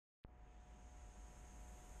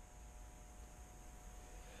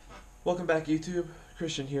Welcome back, YouTube.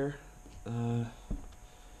 Christian here. Today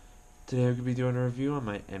I'm going to be doing a review on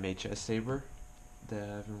my MHS Saber that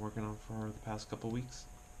I've been working on for the past couple weeks.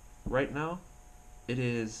 Right now, it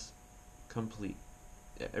is complete.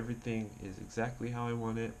 Everything is exactly how I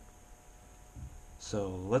want it.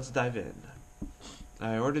 So let's dive in.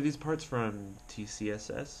 I ordered these parts from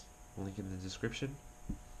TCSS, link in the description.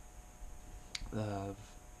 And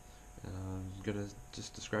I'm going to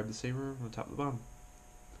just describe the Saber from the top to the bottom.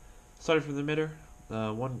 Starting from the emitter,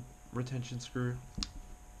 one retention screw,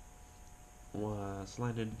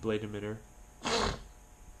 slanted blade emitter.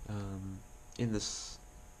 In this,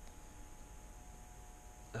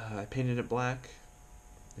 I painted it black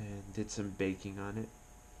and did some baking on it.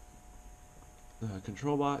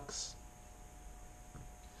 Control box,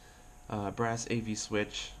 brass AV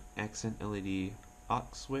switch, accent LED aux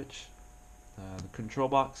switch. The control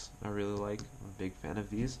box I really like. I'm a big fan of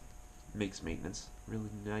these. Makes maintenance really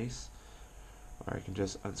nice. Or I can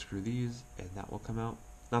just unscrew these and that will come out.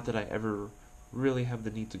 Not that I ever really have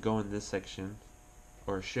the need to go in this section,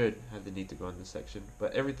 or should have the need to go in this section,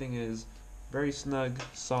 but everything is very snug,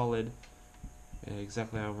 solid,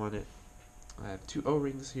 exactly how I want it. I have two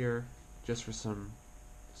O-rings here just for some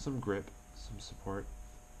grip, some support,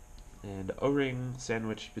 and O-ring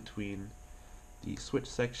sandwiched between the switch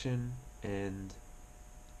section and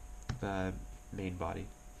the main body.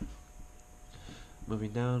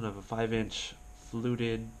 Moving down, I have a 5-inch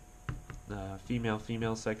fluted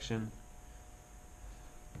female section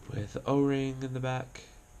with O-ring in the back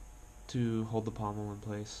to hold the pommel in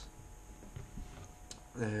place.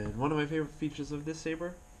 And one of my favorite features of this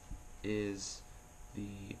saber is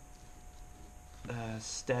the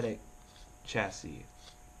static chassis.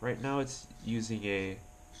 Right now it's using a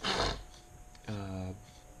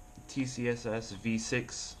TCSS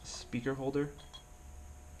V6 speaker holder.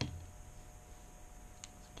 You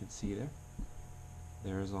can see there.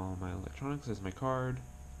 There's all my electronics. There's my card,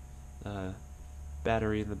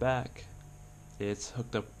 battery in the back. It's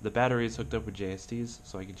hooked up. The battery is hooked up with JSTs,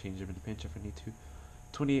 so I can change them in a pinch if I need to.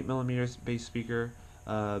 28mm bass speaker.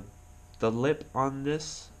 The lip on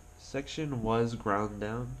this section was ground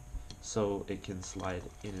down, so it can slide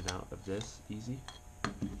in and out of this easy.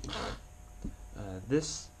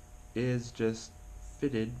 This is just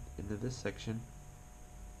fitted into this section.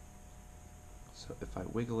 So if I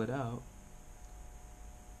wiggle it out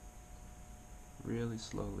really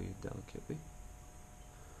slowly and delicately,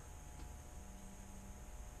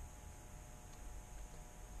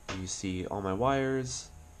 you see all my wires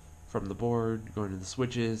from the board going to the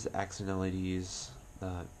switches, accent LEDs,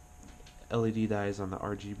 LED dies on the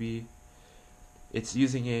RGB. It's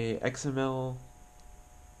using a XML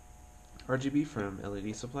RGB from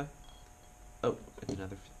LED Supply. Oh, and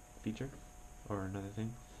another feature, or another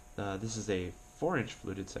thing. This is a 4-inch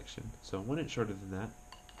fluted section, so 1 inch shorter than that,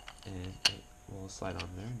 and it will slide on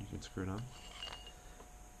there, and you can screw it on.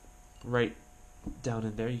 Right down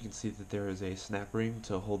in there, you can see that there is a snap ring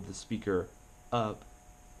to hold the speaker up,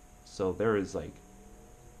 so there is like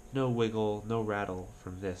no wiggle, no rattle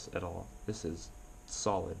from this at all. This is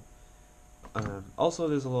solid. Also,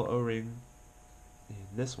 there's a little O-ring in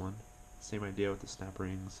this one. Same idea with the snap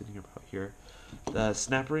ring sitting about here. The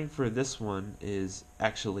snap ring for this one is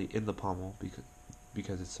actually in the pommel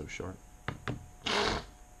because it's so short.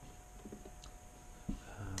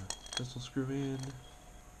 This will screw in.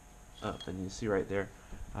 Oh, and you see right there,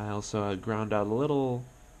 I also ground out a little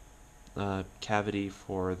cavity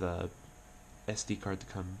for the SD card to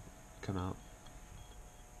come out.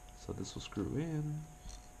 So this will screw in.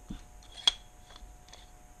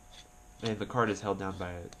 And the card is held down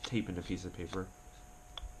by a tape and a piece of paper.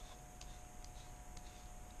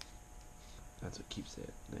 That's what keeps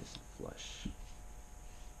it nice and flush.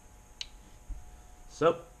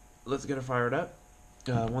 So, let's get it fired up.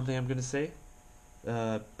 One thing I'm going to say,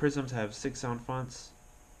 Prizms have 6 sound fonts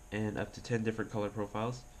and up to 10 different color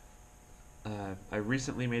profiles. I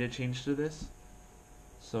recently made a change to this,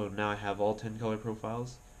 so now I have all 10 color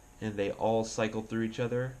profiles, and they all cycle through each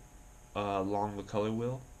other along the color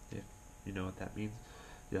wheel. If you know what that means,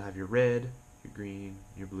 you'll have your red, your green,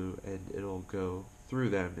 your blue, and it'll go through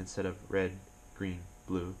them instead of red, green,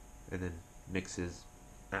 blue, and then mixes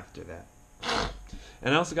after that.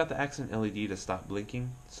 And I also got the accent LED to stop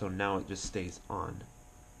blinking, so now it just stays on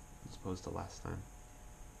as opposed to last time.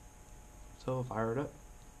 So I'll fire it up.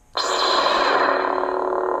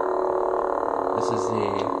 This is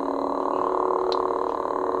the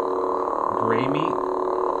gray meat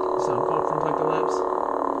sound font from Plug Labs.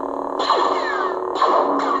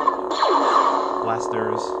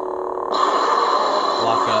 Blasters,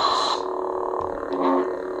 lockups,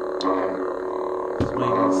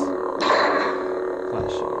 swings.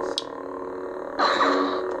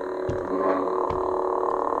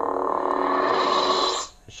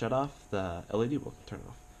 shut off, the LED will turn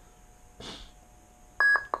off.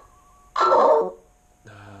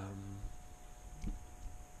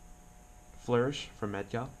 Flourish from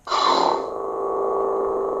Medcal.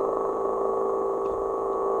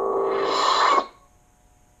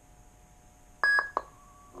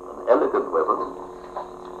 An elegant weapon,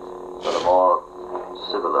 but a more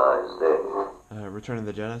civilized age. Return of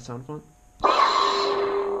the Jedi sound font.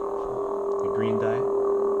 The green die.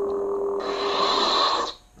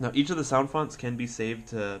 Now each of the sound fonts can be saved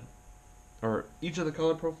to, or each of the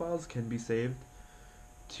color profiles can be saved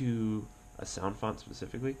to a sound font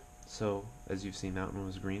specifically. So as you've seen, that one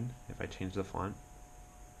was green. If I change the font,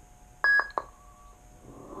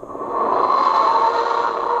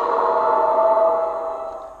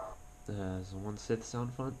 there's a 1/6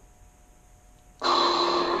 sound font.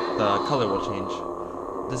 The color will change.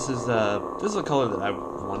 This is a color that I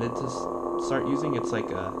wanted to start using. It's like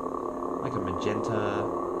a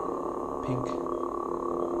magenta pink,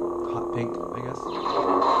 hot pink, I guess.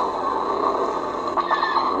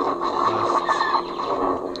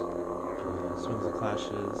 Swings and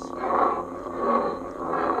clashes.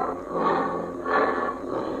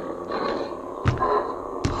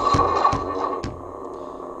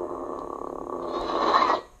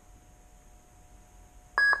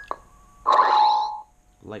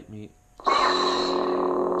 Light meat.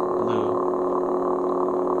 Blue.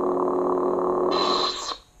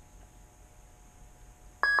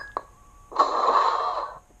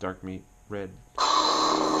 Dark meat. Red.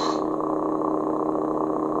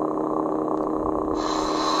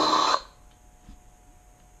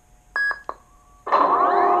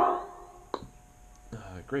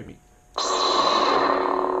 Gray meat.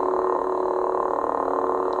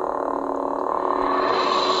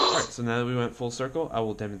 Alright, so now that we went full circle, I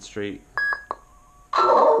will demonstrate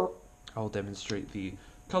the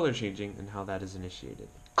color changing and how that is initiated.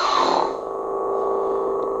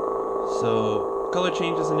 So, color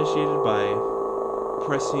change is initiated by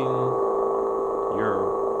pressing your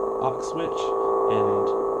aux switch and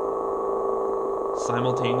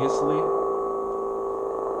simultaneously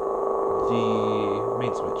the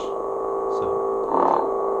main switch.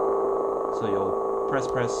 So you'll press,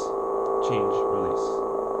 change, release.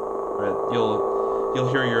 Right? You'll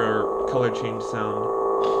hear your color change sound,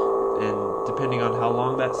 and depending on how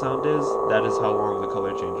long that sound is, that is how long the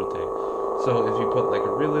color change will take. So if you put like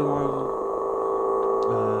a really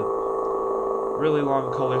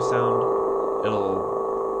long color sound,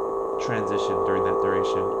 it'll transition during that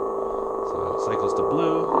duration. So it cycles to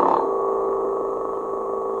blue,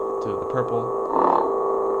 to the purple,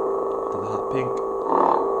 to the hot pink,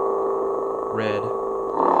 red,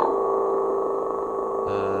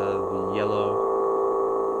 the yellow.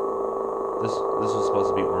 This was supposed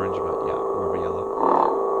to be orange, but yeah, more of a yellow,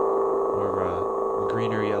 more of a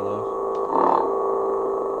greener yellow,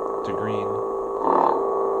 to green,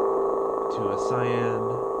 to a cyan,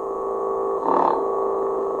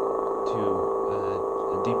 to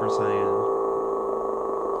a deeper cyan,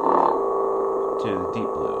 to the deep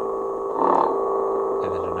blue, and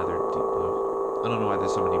then another deep blue. I don't know why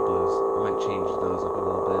there's so many blues. I might change those up a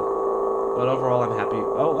little bit, but overall I'm happy.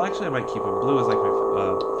 Oh, actually I might keep them. Blue is like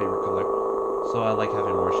my favorite color, so I like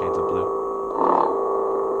having more shades of blue.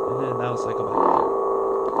 And then that'll cycle back.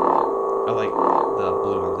 I like the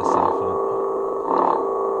blue on this sound font.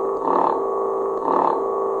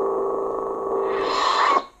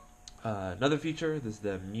 Another feature, this is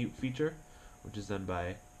the mute feature, which is done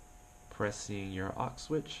by pressing your aux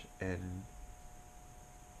switch and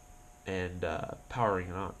powering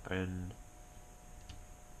it on, and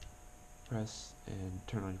press and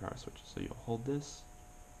turn on your power switch. So you'll hold this,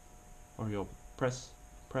 or you'll press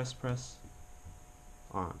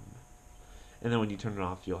on, and then when you turn it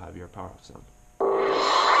off, you'll have your power off sound.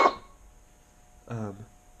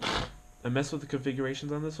 I mess with the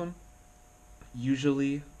configurations on this one.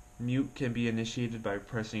 Usually mute can be initiated by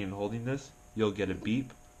pressing and holding this. You'll get a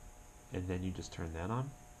beep, and then you just turn that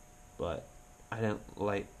on. But I don't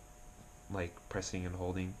like pressing and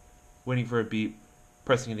holding, waiting for a beep,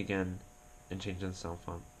 pressing it again, and changing the sound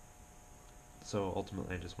font. So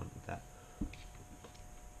ultimately I just went with that.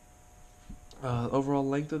 Overall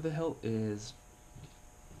length of the hilt is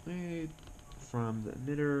from the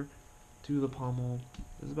emitter to the pommel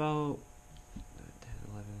is about 10,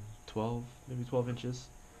 11, 12, maybe 12 inches.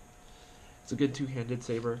 It's a good two-handed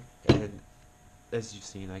saber, and as you've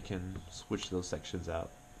seen, I can switch those sections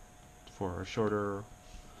out for a shorter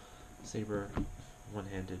saber,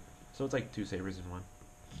 one-handed. So it's like two sabers in one.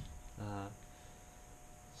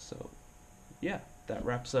 So yeah, that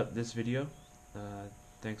wraps up this video.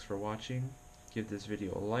 Thanks for watching. Give this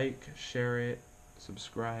video a like, share it,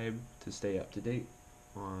 subscribe to stay up to date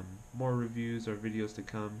on more reviews or videos to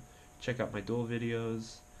come. Check out my duel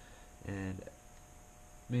videos, and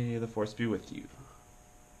may the force be with you.